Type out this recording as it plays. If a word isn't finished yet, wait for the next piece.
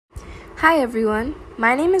Hi everyone,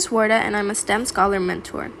 my name is Wardah and I'm a STEM Scholar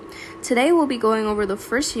Mentor. Today we'll be going over the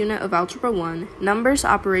first unit of Algebra 1, Numbers,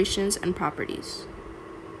 Operations, and Properties.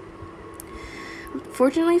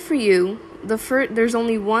 Fortunately for you, there's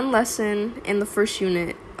only one lesson in the first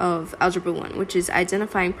unit of Algebra 1, which is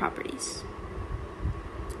identifying properties.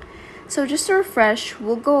 So just to refresh,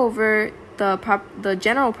 we'll go over the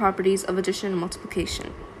general properties of addition and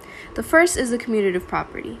multiplication. The first is the commutative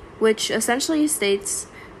property, which essentially states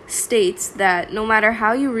that no matter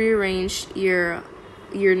how you rearrange your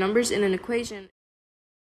numbers in an equation,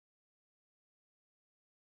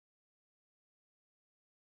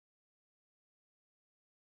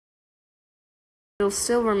 it'll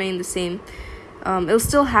still remain the same. It'll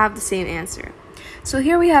still have the same answer. So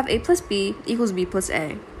here we have a plus b equals b plus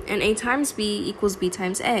a, and a times b equals b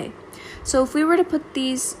times a. So if we were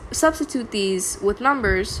to substitute these with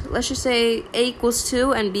numbers, let's just say a equals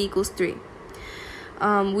 2 and b equals 3.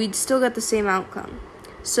 We'd still get the same outcome.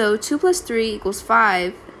 So 2 plus 3 equals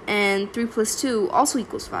 5, and 3 plus 2 also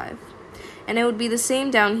equals 5. And it would be the same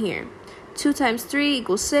down here. 2 times 3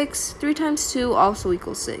 equals 6, 3 times 2 also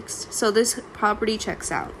equals 6. So this property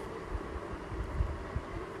checks out.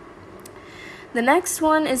 The next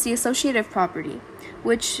one is the associative property,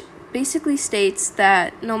 which basically states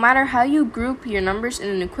that no matter how you group your numbers in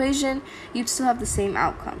an equation, you'd still have the same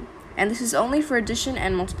outcome. And this is only for addition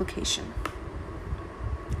and multiplication.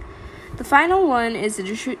 The final one is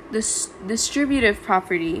the distributive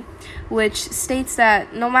property, which states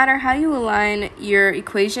that no matter how you align your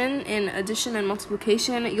equation in addition and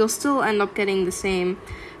multiplication, you'll still end up getting the same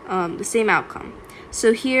outcome.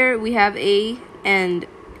 So here we have a, and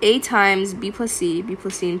a times b plus c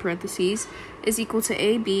in parentheses, is equal to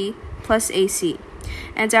ab plus ac.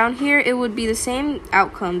 And down here it would be the same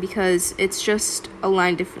outcome because it's just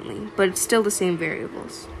aligned differently, but it's still the same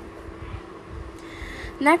variables.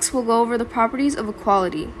 Next, we'll go over the properties of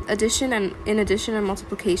equality, addition and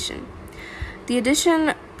multiplication. The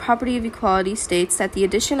addition property of equality states that the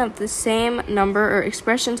addition of the same number or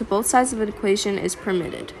expression to both sides of an equation is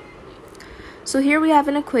permitted. So here we have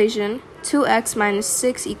an equation, 2x minus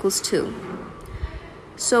 6 equals 2.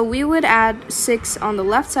 So we would add 6 on the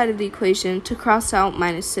left side of the equation to cross out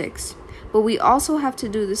minus 6. But we also have to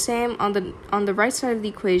do the same on the right side of the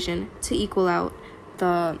equation to equal out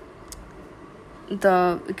the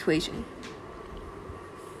equation.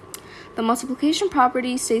 The multiplication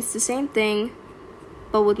property states the same thing,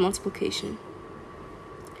 but with multiplication.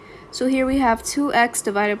 So here we have 2x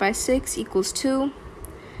divided by 6 equals 2,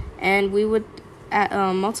 and we would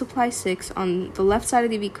multiply 6 on the left side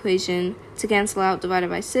of the equation to cancel out divided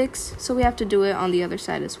by 6, so we have to do it on the other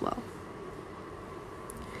side as well.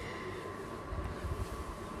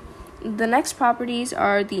 The next properties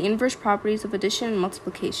are the inverse properties of addition and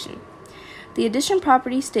multiplication. The addition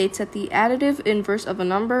property states that the additive inverse of a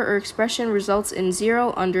number or expression results in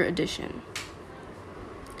 0 under addition.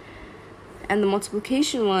 And the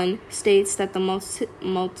multiplication one states that the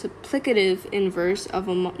multiplicative inverse of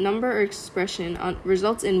a number or expression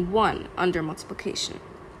results in 1 under multiplication.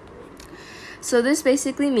 So this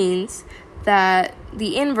basically means that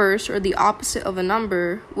the inverse or the opposite of a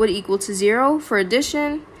number would equal to 0 for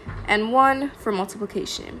addition and 1 for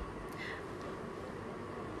multiplication.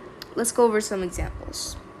 Let's go over some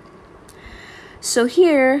examples. So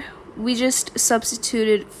here, we just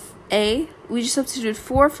substituted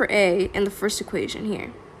 4 for a in the first equation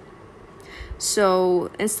here. So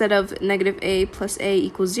instead of negative a plus a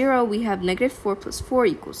equals 0, we have negative 4 plus 4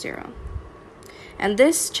 equals 0. And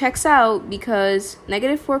this checks out because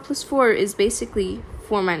negative 4 plus 4 is basically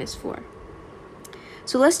 4 minus 4.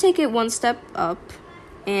 So let's take it one step up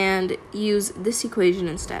and use this equation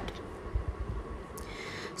instead.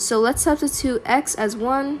 So let's substitute x as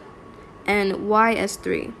 1 and y as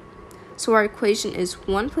 3. So our equation is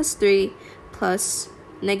 1 plus 3 plus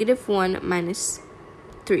negative 1 minus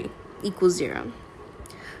 3 equals 0.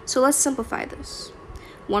 So let's simplify this.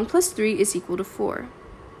 1 plus 3 is equal to 4.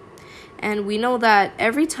 And we know that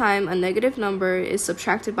every time a negative number is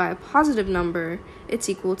subtracted by a positive number, it's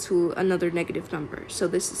equal to another negative number. So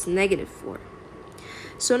this is negative 4.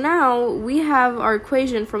 So now we have our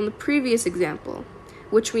equation from the previous example,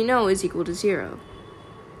 which we know is equal to 0.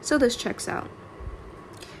 So this checks out.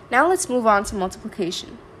 Now let's move on to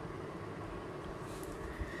multiplication.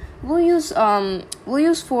 We'll use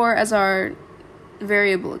 4 as our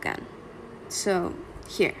variable again. So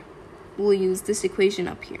here, we'll use this equation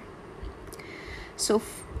up here. So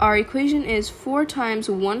our equation is 4 times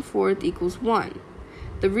 1/4 equals 1.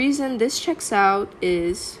 The reason this checks out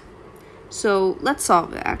is, so let's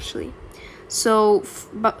solve it actually. So,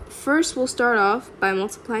 but first we'll start off by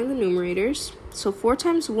multiplying the numerators. So 4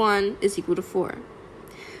 times 1 is equal to 4.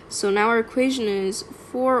 So now our equation is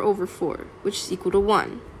 4 over 4, which is equal to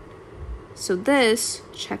 1. So this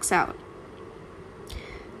checks out.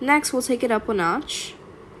 Next, we'll take it up a notch,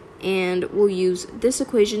 and we'll use this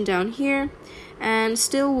equation down here, and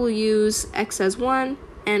still we'll use x as 1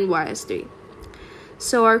 and y as 3.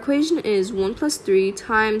 So our equation is 1 plus 3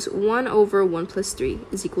 times 1 over 1 plus 3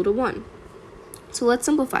 is equal to 1. So let's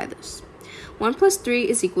simplify this. 1 plus 3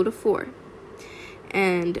 is equal to 4.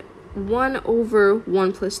 And 1 over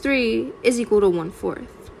 1 plus 3 is equal to 1/4.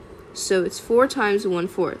 So it's 4 times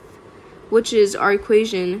 1/4, which is our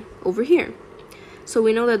equation over here. So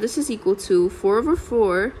we know that this is equal to 4 over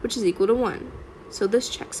 4, which is equal to 1. So this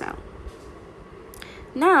checks out.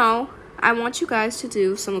 Now, I want you guys to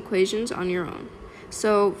do some equations on your own.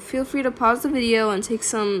 So feel free to pause the video and take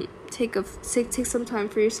some time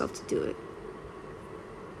for yourself to do it.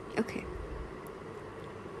 Okay.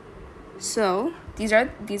 So these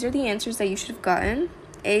are the answers that you should have gotten.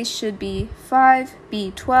 A should be 5,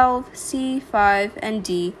 B 12, C 5, and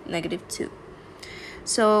D -2.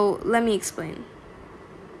 So let me explain.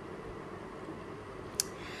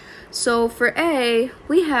 So for A,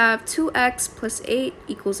 we have 2x plus 8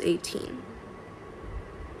 equals 18.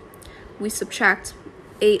 We subtract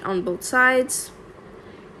 8 on both sides,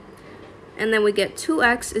 and then we get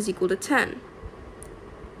 2x is equal to 10.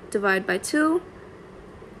 Divide by 2,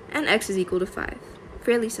 and x is equal to 5.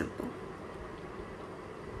 Fairly simple.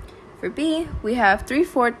 For B, we have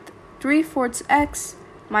 3/4 x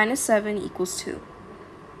minus 7 equals 2.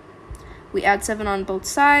 We add 7 on both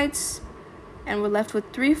sides, and we're left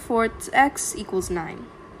with 3/4 x equals 9.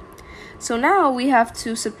 So now we have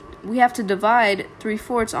to divide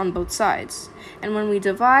 3/4 on both sides. And when we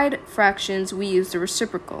divide fractions, we use the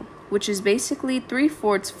reciprocal, which is basically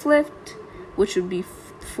 3/4 flipped, which would be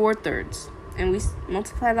 4/3. And we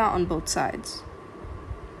multiply that on both sides.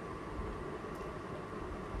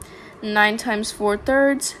 9 times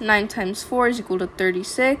 4/3, 9 times 4 is equal to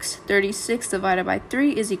 36. 36 divided by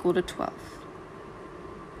 3 is equal to 12.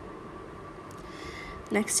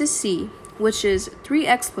 Next is C, which is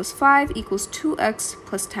 3x plus 5 equals 2x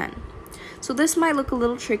plus 10. So this might look a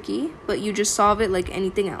little tricky, but you just solve it like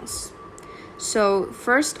anything else. So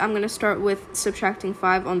first, I'm going to start with subtracting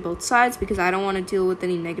 5 on both sides because I don't want to deal with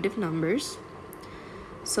any negative numbers.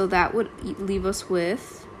 So that would leave us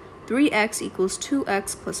with 3x equals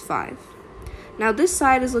 2x plus 5. Now this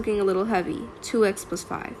side is looking a little heavy, 2x plus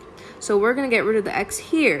 5. So we're going to get rid of the x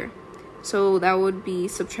here. So that would be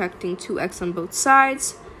subtracting 2x on both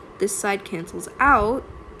sides. This side cancels out,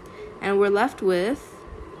 and we're left with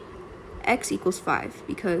x equals 5,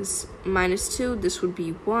 because minus 2, this would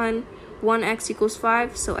be 1. 1x equals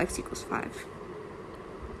 5, so x equals 5.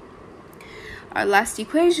 Our last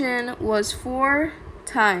equation was 4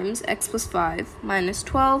 times x plus 5 minus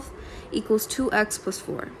 12 equals 2x plus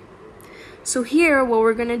 4. So here, what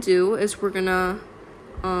we're going to do is we're going to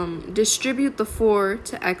distribute the 4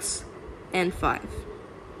 to x and 5.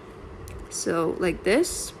 So like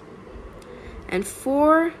this. And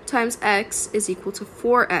 4 times x is equal to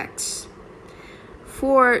 4x.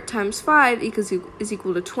 4 times 5 is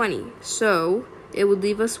equal to 20. So it would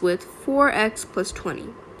leave us with 4x plus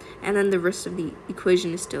 20. And then the rest of the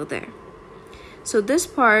equation is still there. So this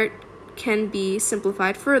part can be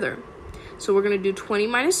simplified further. So we're going to do 20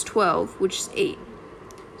 minus 12, which is 8.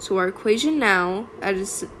 So our equation now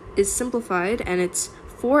is simplified, and it's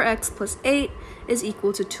 4x plus 8 is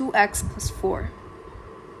equal to 2x plus 4.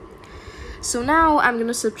 So now I'm going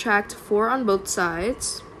to subtract 4 on both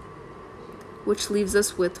sides, which leaves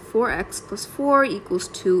us with 4x plus 4 equals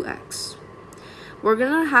 2x. We're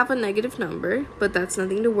going to have a negative number, but that's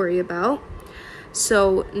nothing to worry about.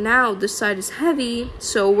 So now this side is heavy,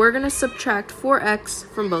 so we're going to subtract 4x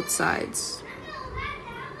from both sides.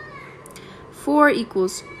 4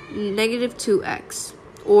 equals negative 2x,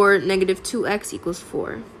 or negative 2x equals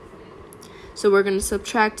 4. So we're going to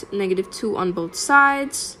subtract negative 2 on both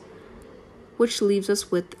sides, which leaves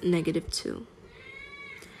us with negative 2.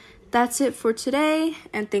 That's it for today,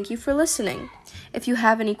 and thank you for listening. If you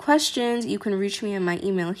have any questions, you can reach me in my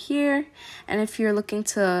email here. And if you're looking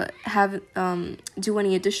to do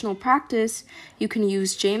any additional practice, you can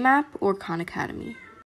use JMAP or Khan Academy.